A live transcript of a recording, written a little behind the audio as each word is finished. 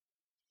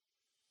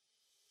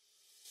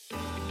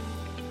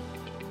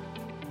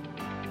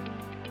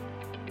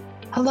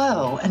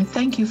Hello, and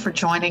thank you for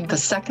joining the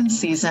second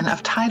season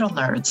of Title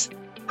Nerds,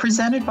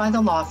 presented by the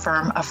law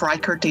firm of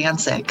Riker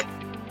Danzig.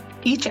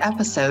 Each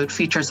episode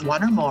features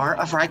one or more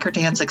of Riker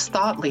Danzig's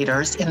thought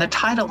leaders in the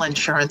title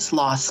insurance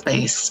law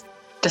space,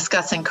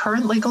 discussing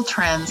current legal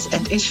trends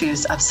and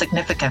issues of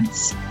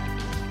significance.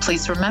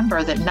 Please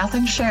remember that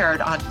nothing shared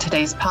on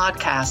today's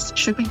podcast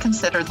should be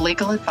considered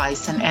legal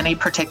advice in any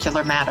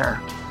particular matter.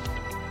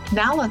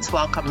 Now let's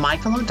welcome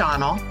Michael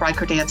O'Donnell,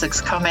 Riker Danzig's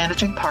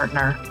co-managing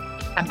partner,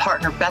 and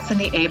partner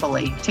Bethany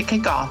Abele to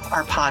kick off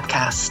our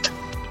podcast.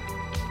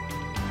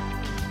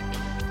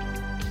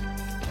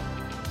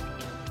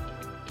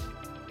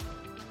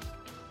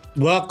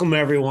 Welcome,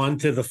 everyone,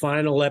 to the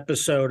final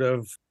episode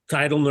of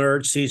Title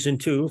Nerds Season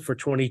 2 for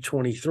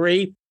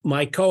 2023.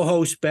 My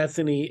co-host,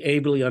 Bethany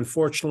Abele,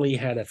 unfortunately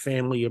had a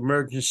family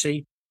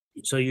emergency,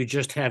 so you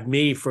just have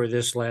me for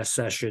this last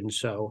session.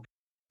 So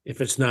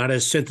if it's not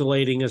as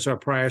scintillating as our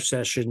prior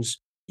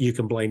sessions, you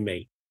can blame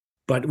me.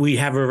 But we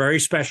have a very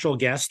special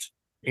guest,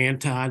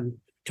 Anton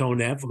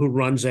Tonev, who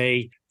runs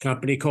a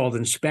company called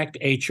Inspect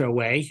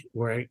HOA.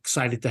 We're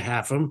excited to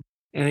have him.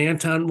 And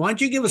Anton, why don't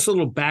you give us a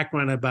little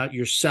background about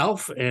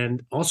yourself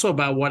and also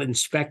about what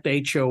Inspect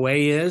HOA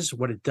is,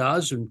 what it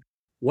does, and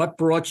what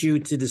brought you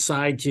to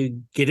decide to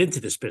get into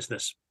this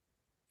business?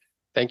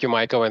 Thank you,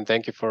 Michael, and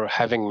thank you for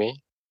having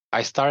me.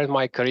 I started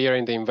my career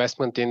in the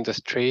investment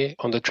industry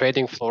on the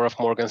trading floor of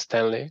Morgan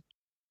Stanley.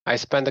 I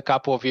spent a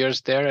couple of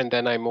years there, and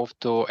then I moved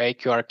to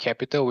AQR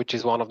Capital, which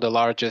is one of the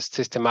largest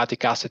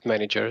systematic asset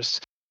managers.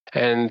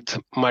 And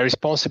my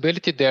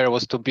responsibility there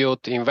was to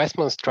build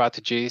investment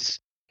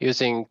strategies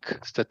using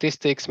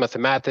statistics,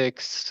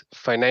 mathematics,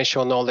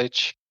 financial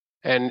knowledge.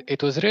 And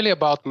it was really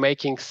about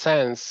making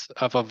sense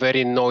of a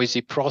very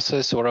noisy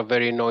process or a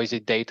very noisy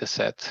data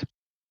set.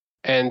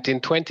 And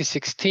in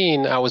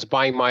 2016, I was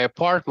buying my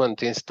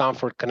apartment in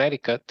Stamford,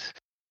 Connecticut.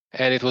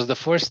 And it was the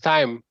first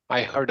time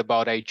I heard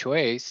about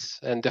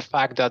HOAs and the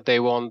fact that they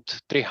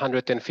want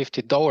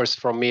 $350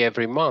 from me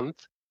every month.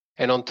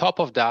 And on top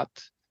of that,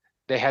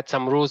 they had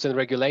some rules and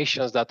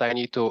regulations that I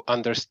need to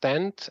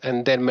understand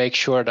and then make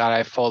sure that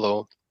I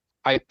follow.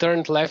 I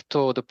turned left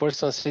to the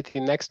person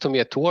sitting next to me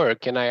at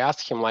work, and I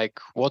asked him,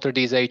 what are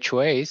these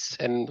HOAs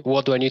and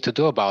what do I need to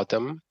do about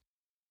them?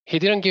 He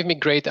didn't give me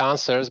great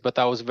answers, but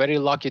I was very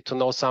lucky to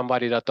know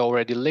somebody that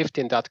already lived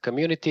in that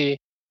community.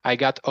 I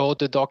got all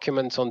the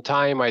documents on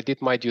time. I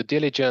did my due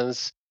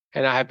diligence,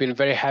 and I have been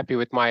very happy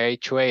with my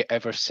HOA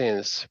ever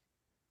since.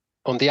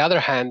 On the other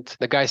hand,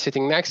 the guy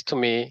sitting next to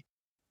me,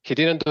 he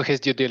didn't do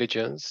his due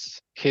diligence.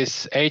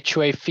 His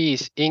HOA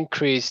fees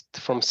increased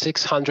from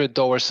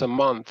 $600 a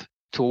month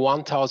to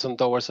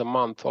 $1,000 a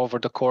month over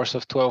the course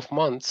of 12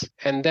 months.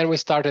 And then we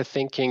started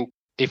thinking,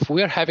 if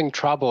we're having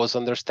troubles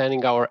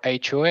understanding our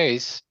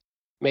HOAs,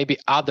 maybe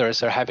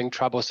others are having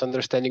troubles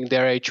understanding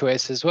their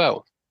HOAs as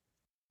well.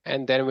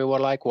 And then we were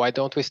like, why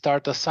don't we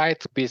start a side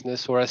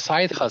business or a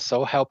side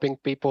hustle helping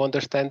people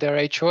understand their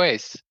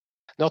HOAs?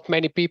 Not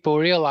many people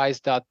realize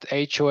that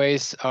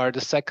HOAs are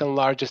the second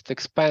largest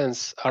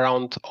expense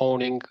around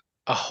owning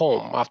a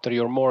home after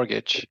your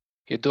mortgage.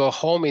 You do a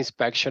home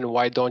inspection,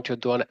 why don't you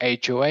do an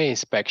HOA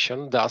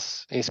inspection,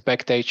 thus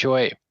Inspect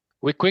HOA?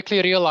 We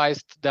quickly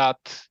realized that,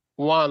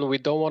 one, we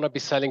don't want to be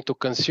selling to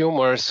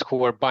consumers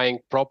who are buying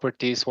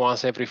properties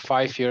once every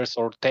 5 years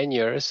or 10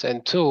 years.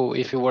 And two,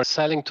 if we were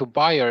selling to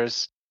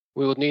buyers,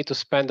 we would need to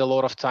spend a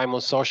lot of time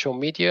on social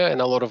media and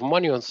a lot of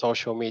money on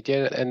social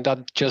media, and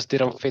that just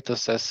didn't fit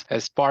us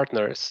as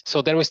partners.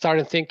 So then we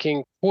started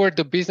thinking, who are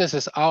the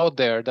businesses out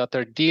there that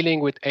are dealing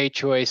with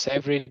HOAs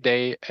every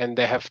day and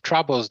they have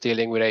troubles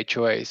dealing with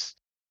HOAs?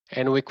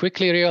 And we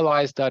quickly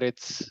realized that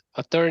it's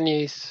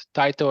attorneys,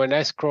 title and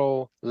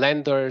escrow,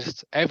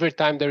 lenders. Every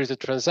time there is a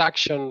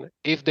transaction,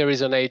 if there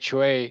is an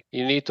HOA,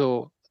 you need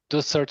to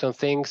do certain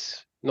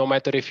things, no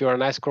matter if you're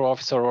an escrow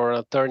officer or an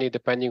attorney,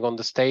 depending on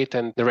the state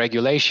and the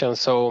regulation.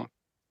 So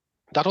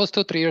that was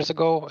 2-3 years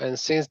ago. And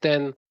since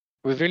then,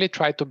 we've really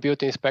tried to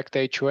build Inspect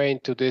HOA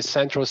into this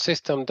central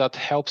system that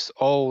helps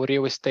all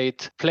real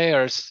estate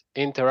players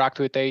interact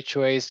with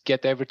HOAs,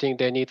 get everything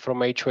they need from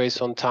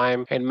HOAs on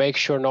time, and make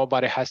sure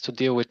nobody has to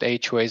deal with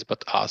HOAs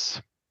but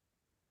us.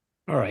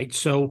 All right.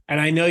 So,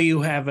 and I know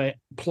you have a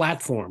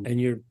platform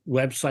and your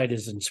website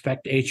is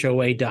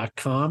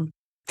inspecthoa.com.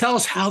 Tell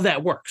us how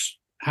that works.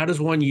 How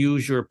does one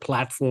use your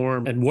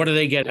platform and what do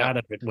they get out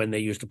of it when they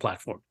use the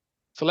platform?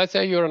 So let's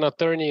say you're an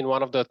attorney in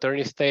one of the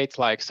attorney states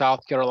like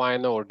South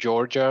Carolina or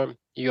Georgia.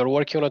 You're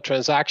working on a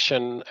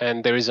transaction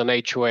and there is an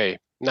HOA.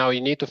 Now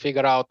you need to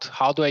figure out,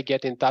 how do I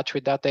get in touch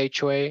with that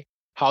HOA?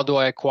 How do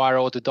I acquire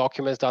all the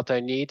documents that I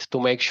need to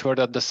make sure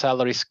that the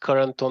seller is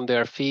current on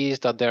their fees,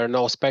 that there are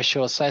no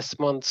special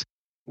assessments,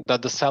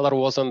 that the seller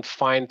wasn't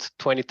fined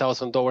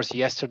 $20,000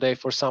 yesterday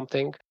for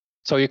something?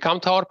 So you come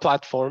to our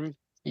platform,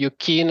 you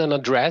key in an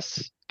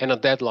address and a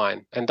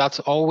deadline, and that's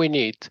all we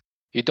need.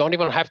 You don't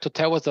even have to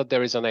tell us that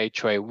there is an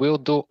HOA. We'll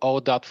do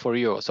all that for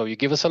you. So you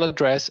give us an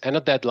address and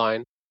a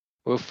deadline.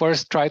 We'll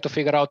first try to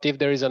figure out if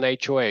there is an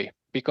HOA,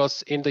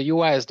 because in the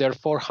US, there are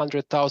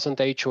 400,000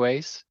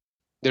 HOAs.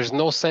 There's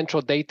no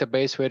central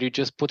database where you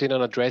just put in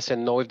an address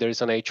and know if there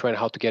is an HOA and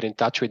how to get in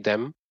touch with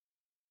them.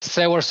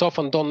 Sellers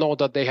often don't know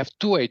that they have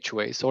two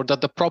HOAs or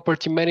that the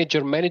property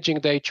manager managing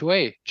the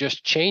HOA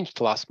just changed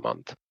last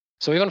month.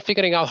 So even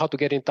figuring out how to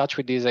get in touch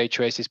with these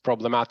HOAs is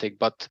problematic,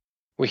 but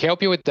we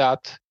help you with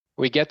that.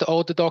 We get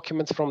all the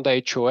documents from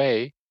the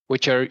HOA,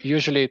 which are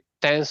usually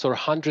tens or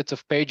hundreds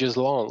of pages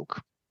long.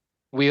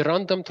 We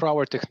run them through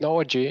our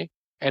technology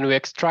and we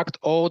extract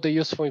all the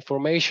useful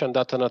information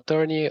that an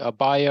attorney, a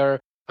buyer,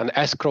 an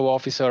escrow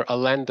officer, a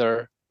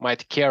lender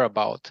might care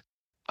about.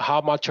 How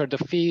much are the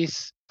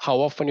fees? How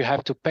often you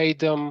have to pay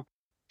them?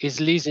 Is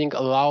leasing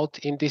allowed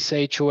in this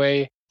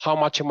HOA? How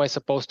much am I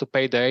supposed to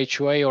pay the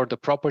HOA or the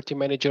property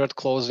manager at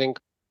closing?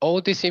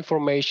 All this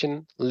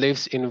information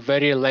lives in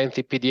very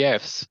lengthy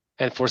PDFs.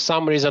 And for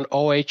some reason,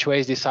 all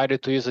HOAs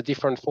decided to use a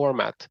different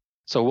format.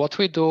 So what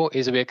we do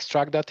is we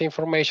extract that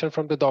information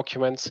from the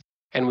documents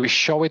and we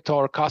show it to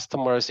our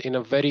customers in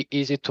a very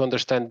easy to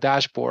understand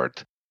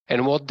dashboard.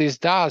 And what this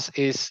does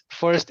is,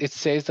 first, it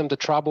saves them the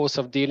troubles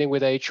of dealing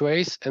with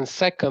HOAs. And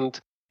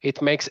second,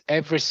 it makes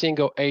every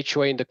single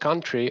HOA in the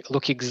country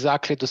look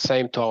exactly the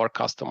same to our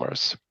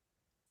customers.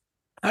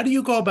 How do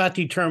you go about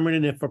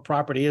determining if a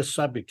property is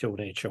subject to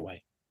an HOA?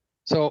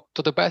 So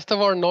to the best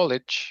of our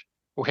knowledge,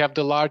 we have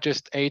the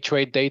largest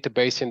HOA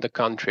database in the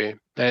country.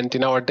 And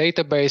in our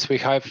database, we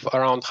have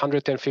around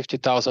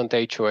 150,000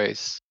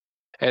 HOAs.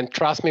 And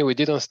trust me, we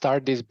didn't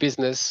start this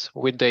business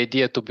with the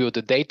idea to build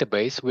a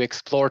database. We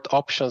explored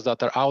options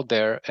that are out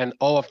there, and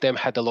all of them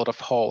had a lot of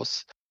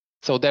holes.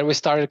 So then we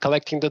started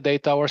collecting the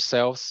data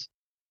ourselves.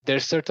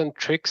 There's certain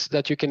tricks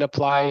that you can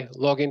apply,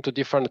 log into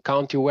different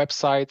county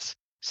websites,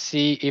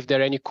 see if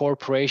there are any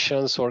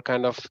corporations or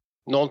kind of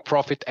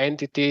non-profit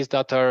entities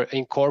that are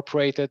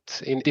incorporated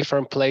in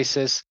different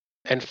places,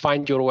 and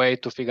find your way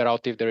to figure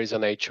out if there is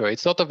an HOA.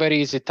 It's not a very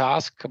easy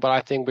task, but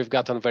I think we've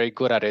gotten very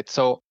good at it.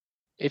 So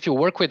if you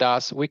work with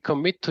us, we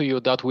commit to you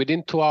that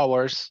within 2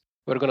 hours,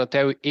 we're going to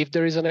tell you if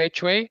there is an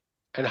HOA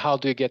and how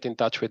do you get in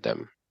touch with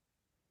them.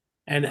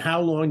 And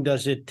how long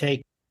does it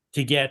take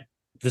to get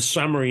the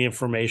summary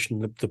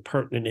information, the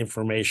pertinent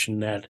information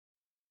that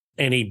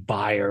any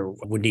buyer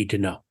would need to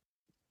know?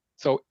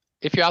 So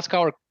if you ask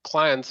our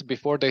clients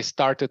before they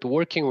started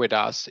working with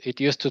us, it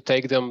used to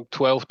take them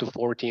 12 to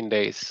 14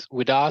 days.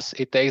 With us,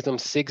 it takes them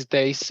 6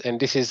 days, and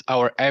this is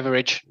our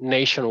average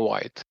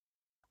nationwide.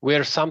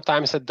 We're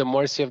sometimes at the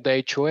mercy of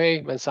the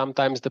HOA, and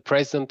sometimes the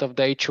president of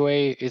the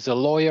HOA is a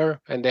lawyer,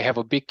 and they have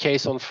a big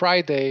case on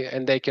Friday,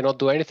 and they cannot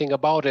do anything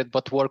about it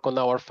but work on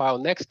our file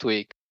next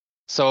week.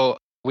 So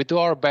we do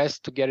our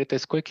best to get it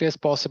as quickly as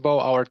possible.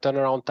 Our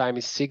turnaround time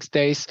is 6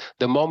 days.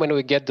 The moment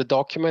we get the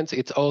documents,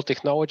 it's all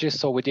technology,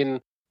 so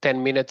within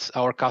 10 minutes,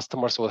 our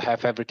customers will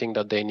have everything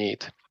that they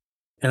need.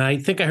 And I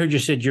think I heard you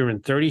said you're in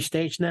 30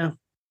 states now?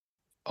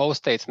 All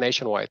states,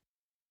 nationwide.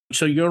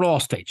 So you're in all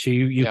states. So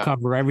you Yeah.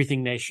 cover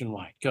everything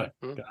nationwide. Good.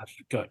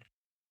 Good.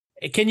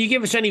 Can you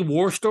give us any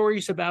war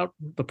stories about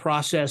the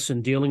process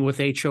and dealing with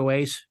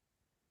HOAs?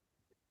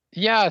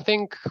 Yeah, I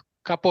think a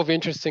couple of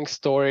interesting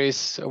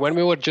stories. When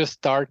we were just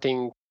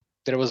starting,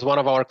 there was one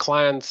of our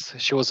clients.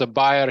 She was a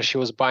buyer. She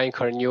was buying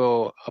her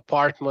new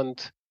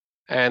apartment.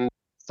 And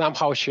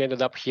somehow she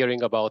ended up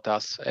hearing about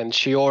us. And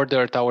she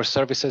ordered our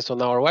services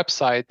on our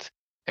website.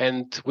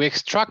 And we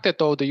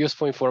extracted all the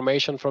useful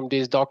information from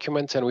these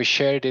documents and we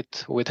shared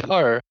it with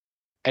her.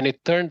 And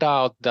it turned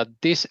out that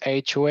this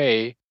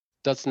HOA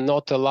does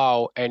not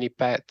allow any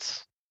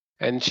pets.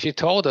 And she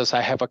told us,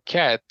 I have a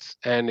cat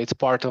and it's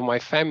part of my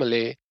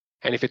family.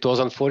 And if it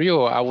wasn't for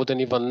you, I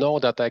wouldn't even know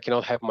that I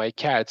cannot have my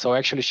cat. So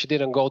actually, she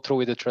didn't go through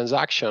with the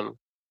transaction.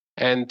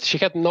 And she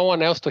had no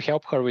one else to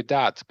help her with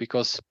that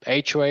because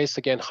HOAs,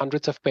 again,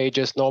 hundreds of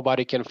pages,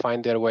 nobody can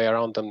find their way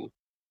around them.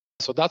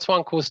 So that's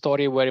one cool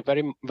story where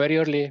very, very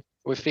early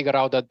we figure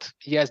out that,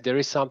 yes, there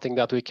is something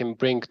that we can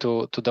bring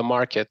to the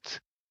market.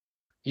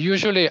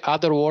 Usually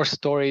other war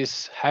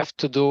stories have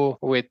to do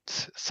with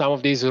some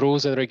of these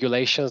rules and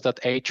regulations that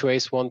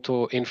HOAs want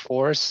to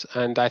enforce.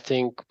 And I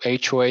think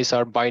HOAs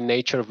are by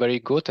nature very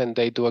good and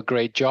they do a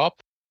great job.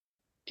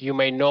 You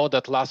may know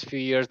that last few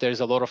years,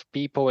 there's a lot of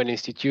people and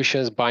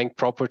institutions buying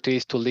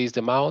properties to lease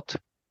them out.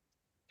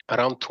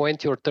 Around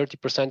 20 or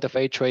 30% of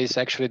HOAs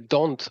actually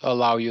don't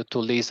allow you to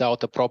lease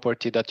out a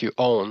property that you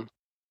own.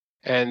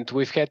 And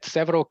we've had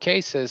several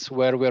cases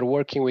where we're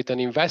working with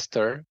an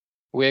investor.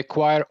 We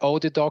acquire all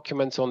the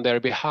documents on their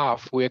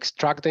behalf. We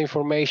extract the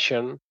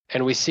information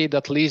and we see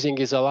that leasing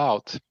is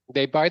allowed.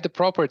 They buy the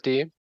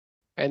property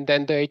and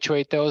then the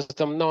HOA tells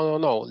them,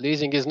 no,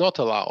 leasing is not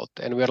allowed.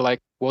 And we're like,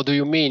 what do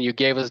you mean? You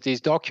gave us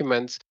these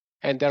documents.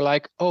 And they're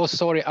like, oh,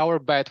 sorry, our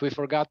bad. We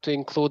forgot to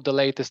include the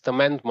latest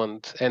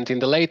amendment. And in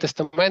the latest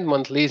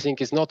amendment, leasing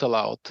is not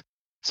allowed.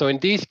 So in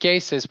these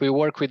cases, we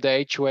work with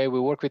the HOA,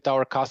 we work with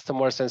our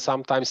customers and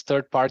sometimes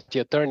third-party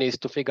attorneys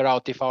to figure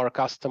out if our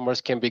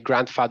customers can be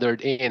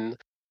grandfathered in.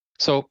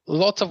 So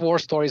lots of war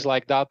stories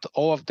like that,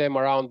 all of them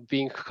around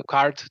being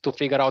hard to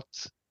figure out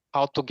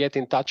how to get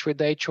in touch with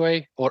the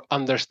HOA or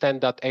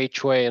understand that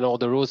HOA and all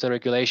the rules and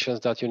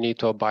regulations that you need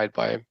to abide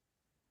by.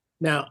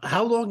 Now,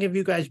 how long have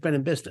you guys been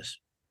in business?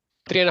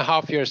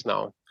 3.5 years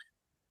now.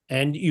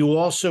 And you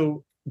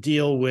also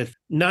deal with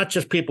not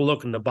just people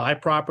looking to buy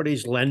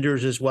properties,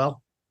 lenders as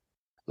well?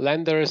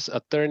 Lenders,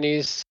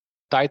 attorneys,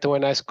 title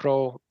and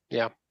escrow.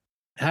 Yeah.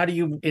 How do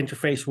you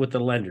interface with the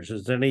lenders?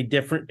 Is it any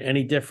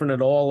different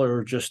at all,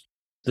 or just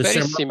the Very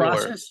similar similar.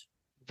 process?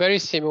 Very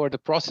similar. The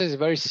process is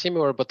very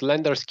similar, but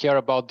lenders care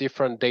about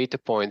different data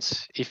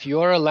points. If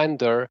you're a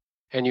lender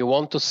and you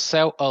want to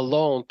sell a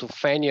loan to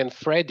Fannie and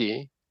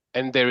Freddie,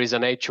 and there is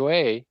an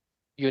HOA,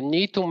 you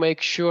need to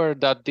make sure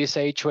that this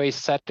HOA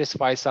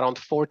satisfies around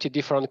 40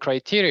 different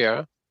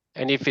criteria.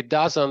 And if it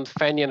doesn't,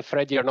 Fannie and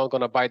Freddie are not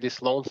going to buy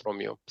this loan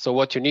from you. So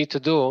what you need to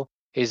do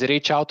is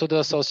reach out to the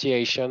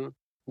association,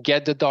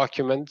 get the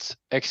documents,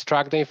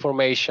 extract the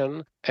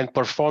information, and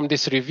perform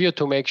this review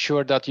to make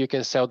sure that you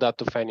can sell that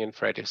to Fannie and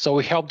Freddie. So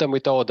we help them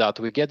with all that.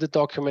 We get the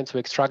documents, we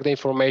extract the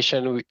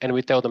information, and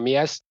we tell them,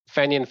 yes,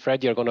 Fannie and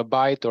Freddie are going to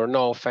buy it, or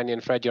no, Fannie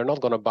and Freddie are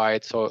not going to buy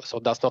it. So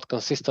that's not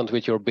consistent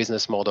with your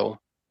business model.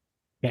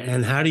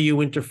 And how do you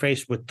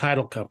interface with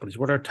title companies?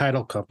 What are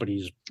title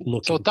companies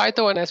looking So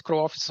title and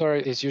escrow officer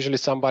is usually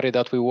somebody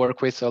that we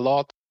work with a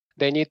lot.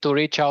 They need to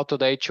reach out to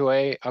the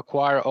HOA,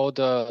 acquire all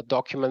the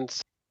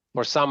documents.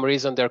 For some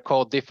reason, they're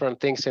called different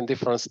things in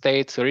different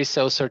states: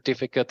 resale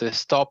certificate,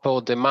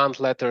 estoppel, demand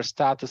letter,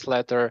 status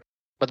letter.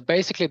 But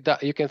basically,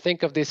 you can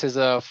think of this as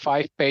a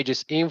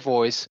 5-page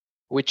invoice,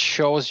 which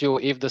shows you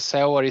if the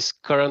seller is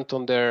current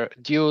on their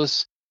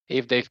dues,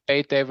 if they've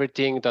paid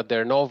everything, that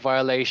there are no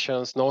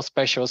violations, no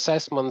special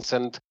assessments.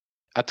 And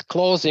at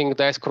closing,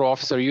 the escrow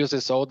officer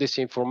uses all this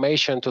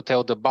information to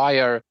tell the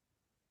buyer,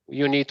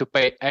 you need to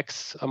pay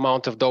X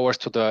amount of dollars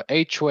to the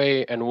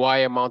HOA and Y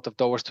amount of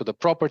dollars to the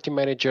property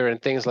manager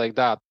and things like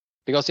that.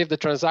 Because if the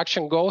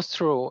transaction goes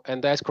through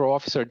and the escrow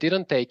officer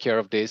didn't take care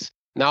of this,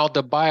 now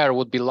the buyer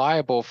would be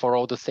liable for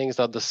all the things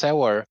that the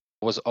seller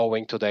was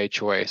owing to the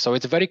HOA. So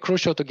it's very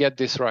crucial to get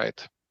this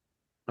right.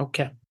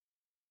 Okay.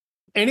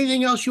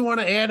 Anything else you want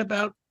to add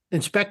about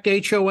Inspect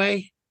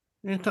HOA,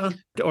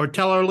 Anton, or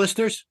tell our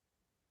listeners?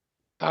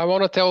 I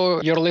want to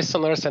tell your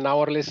listeners and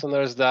our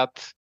listeners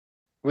that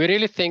we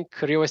really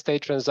think real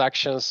estate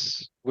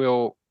transactions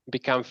will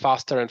become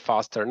faster and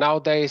faster.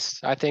 Nowadays,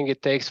 I think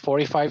it takes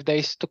 45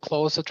 days to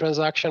close a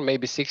transaction,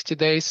 maybe 60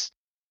 days.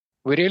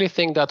 We really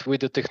think that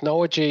with the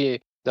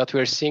technology that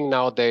we're seeing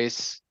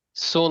nowadays,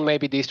 soon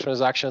maybe these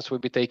transactions will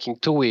be taking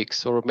 2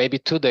 weeks or maybe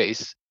 2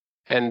 days.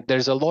 And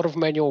there's a lot of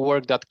manual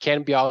work that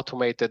can be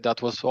automated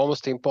that was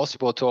almost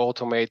impossible to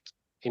automate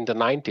in the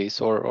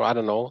 90s or I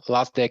don't know,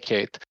 last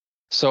decade.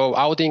 So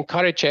I would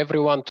encourage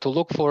everyone to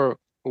look for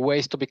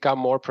ways to become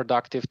more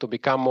productive, to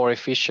become more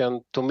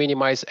efficient, to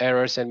minimize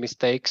errors and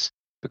mistakes,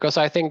 because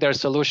I think there are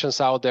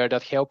solutions out there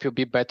that help you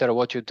be better at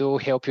what you do,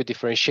 help you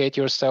differentiate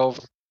yourself,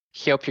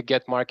 help you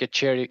get market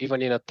share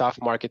even in a tough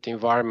market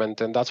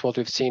environment. And that's what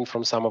we've seen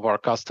from some of our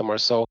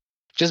customers. So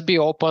just be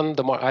open.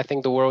 I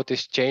think the world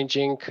is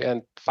changing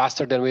and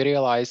faster than we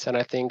realize. And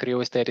I think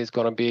real estate is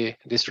going to be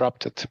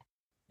disrupted.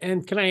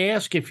 And can I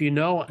ask, if you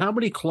know, how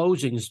many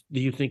closings do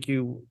you think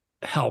you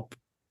help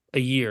a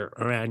year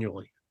or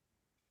annually?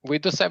 We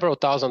do several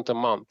thousand a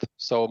month.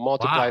 So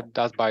multiply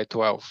that by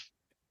 12.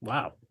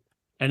 Wow.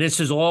 And this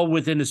is all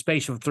within the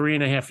space of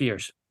 3.5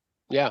 years.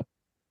 Yeah.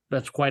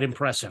 That's quite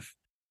impressive.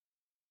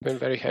 Been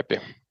very happy.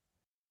 All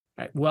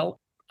right. Well,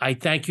 I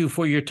thank you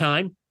for your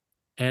time.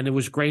 And it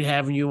was great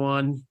having you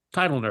on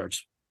Title Nerds.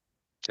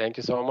 Thank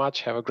you so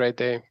much. Have a great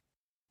day.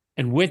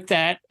 And with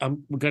that,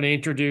 I'm going to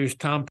introduce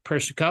Tom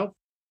Persico.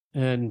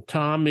 And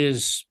Tom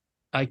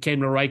I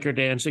came to Riker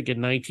Danzig in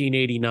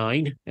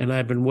 1989, and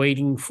I've been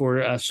waiting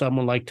for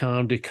someone like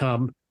Tom to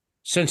come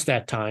since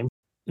that time,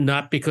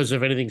 not because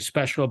of anything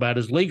special about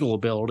his legal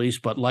abilities,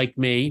 but like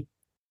me,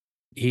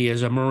 he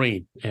is a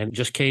Marine and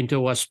just came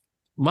to us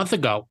a month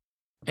ago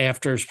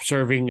after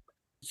serving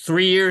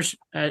 3 years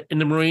in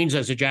the Marines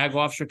as a JAG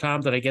officer.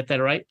 Tom, did I get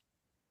that right?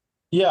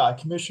 Yeah, I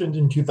commissioned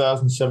in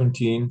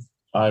 2017.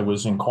 I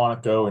was in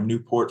Quantico and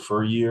Newport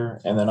for a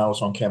year, and then I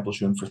was on Camp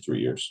Lejeune for 3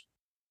 years.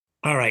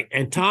 All right.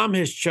 And Tom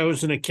has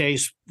chosen a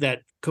case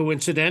that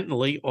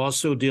coincidentally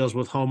also deals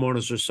with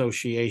homeowners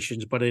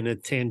associations, but in a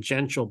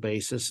tangential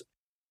basis.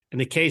 And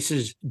the case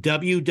is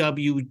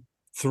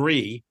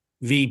WW3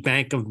 v.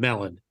 Bank of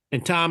Mellon.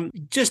 And Tom,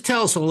 just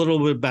tell us a little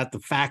bit about the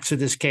facts of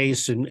this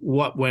case and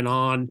what went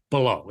on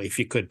below, if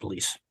you could,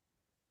 please.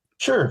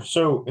 Sure.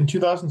 So in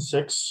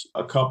 2006,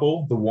 a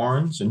couple, the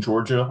Warrens in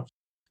Georgia,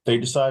 they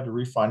decided to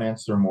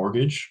refinance their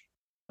mortgage.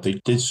 They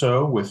did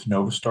so with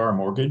Novastar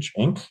Mortgage,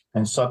 Inc.,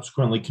 and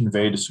subsequently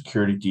conveyed a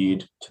security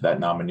deed to that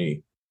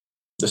nominee.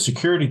 The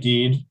security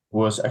deed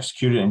was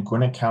executed in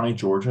Gwinnett County,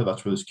 Georgia.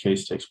 That's where this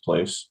case takes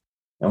place,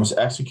 and was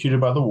executed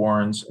by the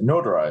Warrens and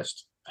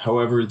notarized.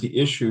 However, the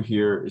issue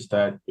here is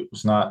that it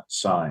was not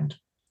signed.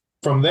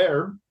 From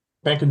there,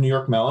 Bank of New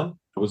York Mellon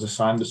was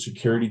assigned the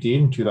security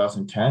deed in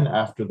 2010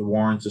 after the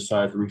Warrens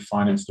decided to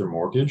refinance their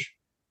mortgage.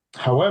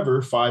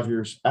 However, 5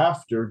 years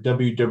after,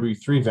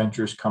 WW3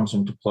 Ventures comes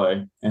into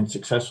play and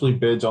successfully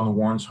bids on the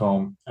Warrens'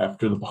 home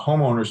after the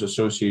Homeowners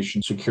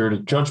Association secured a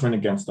judgment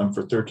against them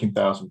for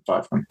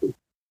 $13,500.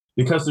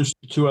 Because there's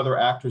two other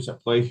actors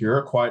at play here,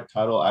 a quiet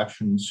title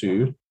action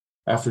ensued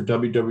after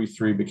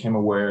WW3 became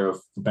aware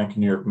of the Bank of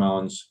New York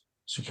Mellon's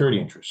security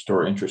interest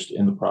or interest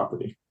in the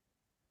property.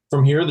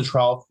 From here, the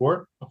trial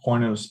court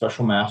appointed a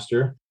special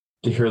master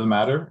to hear the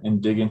matter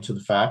and dig into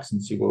the facts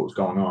and see what was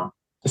going on.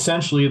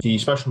 Essentially, the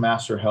special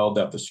master held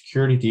that the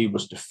security deed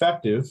was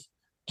defective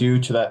due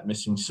to that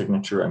missing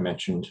signature I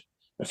mentioned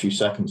a few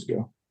seconds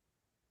ago.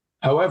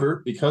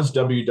 However, because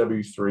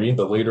WW3,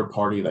 the later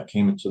party that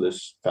came into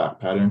this fact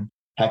pattern,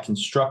 had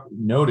constructive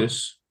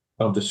notice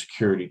of the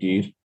security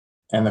deed,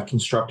 and the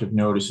constructive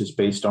notice is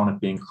based on it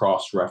being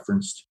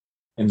cross-referenced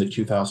in the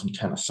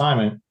 2010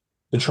 assignment,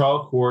 the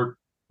trial court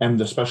and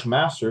the special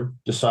master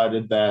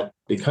decided that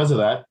because of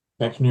that,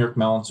 Bank of New York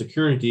Mellon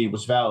security deed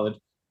was valid,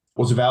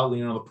 was a valid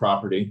lien on the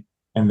property,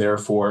 and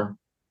therefore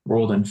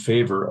ruled in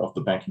favor of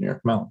the Bank of New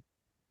York Mellon.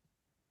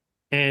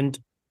 And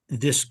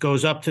this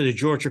goes up to the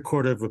Georgia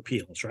Court of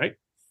Appeals, right?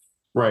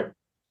 Right.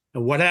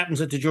 And what happens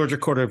at the Georgia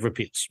Court of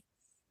Appeals?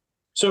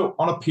 So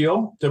on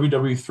appeal,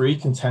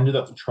 WW3 contended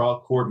that the trial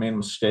court made a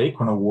mistake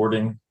when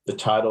awarding the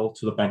title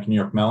to the Bank of New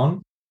York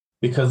Mellon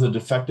because the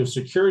defective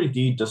security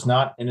deed does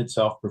not in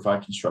itself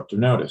provide constructive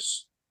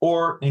notice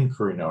or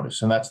inquiry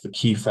notice. And that's the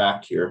key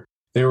fact here.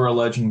 They were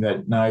alleging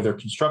that neither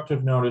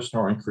constructive notice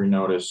nor inquiry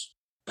notice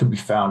could be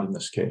found in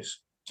this case.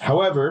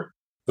 However,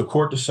 the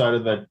court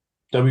decided that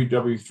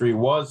WW3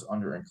 was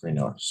under inquiry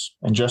notice.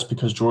 And just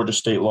because Georgia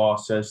state law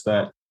says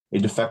that a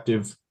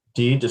defective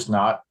deed does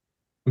not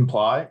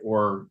imply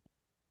or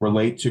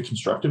relate to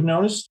constructive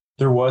notice,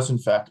 there was in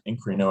fact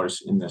inquiry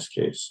notice in this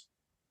case.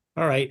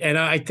 All right. And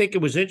I think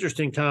it was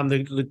interesting, Tom,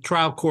 the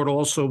trial court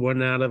also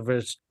went out of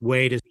its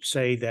way to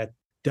say that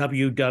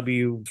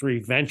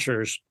WW3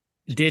 Ventures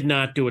did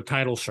not do a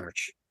title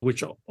search,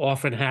 which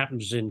often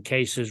happens in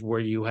cases where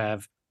you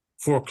have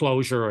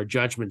foreclosure or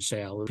judgment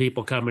sale.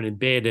 People come in and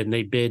bid, and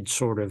they bid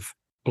sort of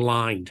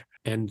blind.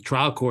 And the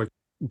trial court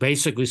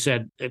basically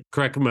said,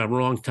 correct me if I'm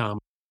wrong, Tom,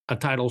 a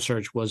title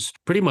search was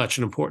pretty much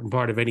an important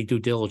part of any due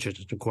diligence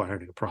in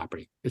acquiring a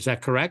property. Is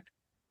that correct?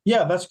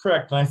 Yeah, that's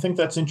correct. And I think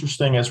that's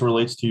interesting as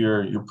relates to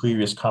your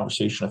previous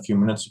conversation a few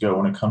minutes ago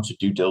when it comes to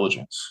due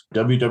diligence.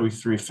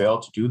 WW3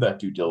 failed to do that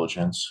due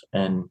diligence.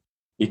 And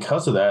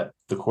because of that,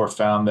 the court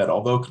found that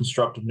although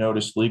constructive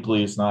notice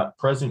legally is not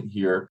present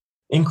here,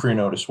 inquiry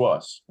notice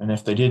was. And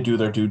if they did do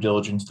their due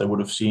diligence, they would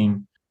have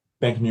seen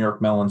Bank of New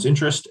York Mellon's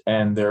interest,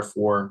 and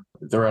therefore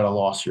they're at a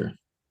loss here.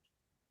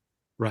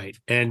 Right.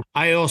 And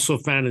I also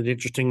found it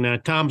interesting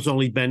that Tom's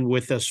only been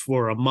with us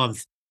for a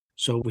month,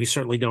 so we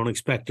certainly don't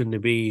expect him to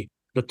be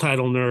the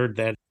title nerd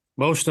that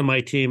most of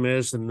my team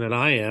is and that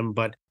I am.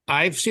 But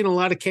I've seen a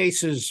lot of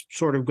cases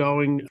sort of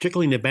going,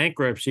 particularly in the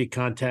bankruptcy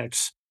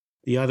context,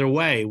 the other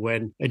way,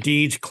 when a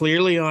deed's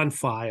clearly on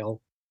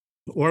file,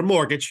 or a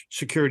mortgage,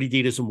 security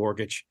deed is a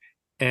mortgage,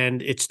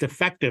 and it's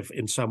defective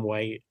in some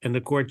way, and the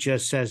court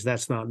just says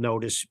that's not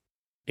notice,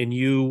 and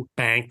you,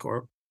 bank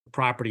or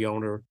property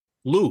owner,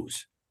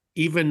 lose,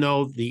 even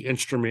though the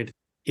instrument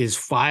is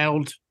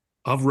filed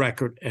of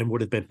record and would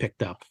have been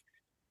picked up.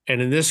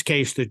 And in this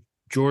case, the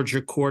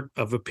Georgia Court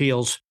of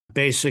Appeals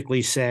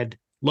basically said,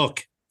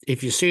 look,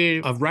 if you see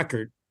it of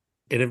record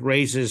and it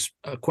raises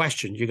a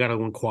question, you got to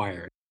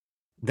inquire.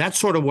 That's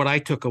sort of what I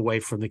took away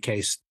from the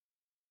case.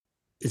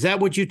 Is that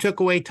what you took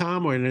away,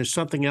 Tom, or is there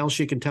something else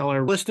you can tell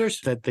our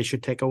listeners that they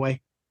should take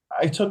away?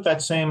 I took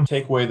that same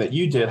takeaway that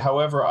you did.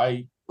 However,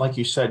 like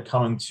you said,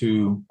 coming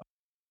to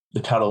the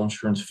title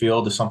insurance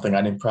field is something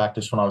I didn't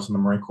practice when I was in the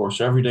Marine Corps.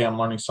 So every day I'm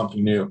learning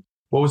something new.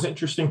 What was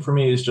interesting for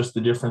me is just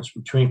the difference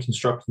between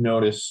constructive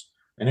notice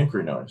and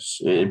inquiry notice.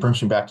 It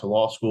brings me back to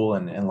law school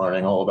and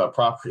learning all about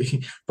property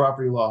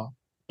law.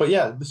 But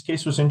yeah, this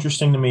case was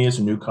interesting to me as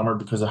a newcomer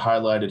because it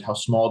highlighted how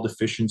small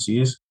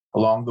deficiencies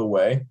along the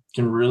way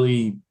can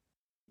really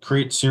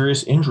create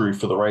serious injury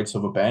for the rights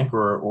of a bank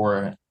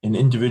or an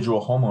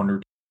individual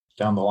homeowner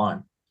down the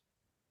line.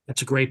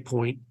 That's a great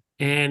point.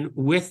 And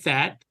with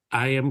that,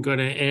 I am going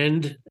to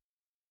end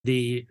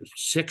the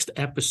 6th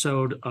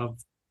episode of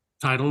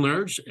Title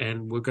Nerds,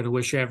 and we're going to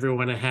wish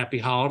everyone a happy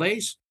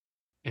holidays.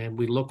 And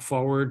we look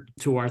forward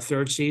to our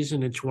 3rd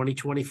season in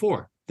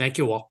 2024. Thank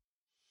you all.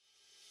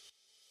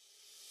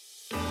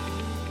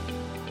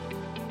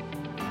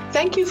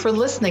 Thank you for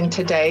listening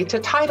today to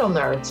Title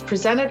Nerds,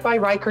 presented by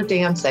Riker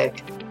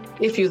Danzig.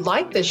 If you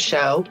like this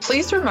show,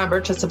 please remember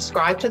to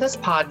subscribe to this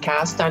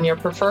podcast on your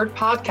preferred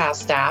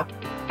podcast app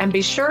and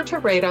be sure to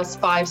rate us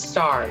 5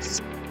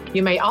 stars.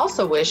 You may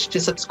also wish to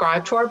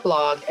subscribe to our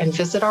blog and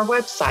visit our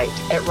website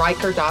at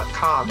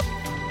riker.com.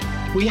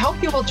 We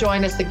hope you will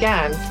join us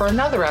again for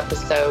another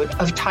episode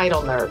of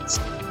Title Nerds.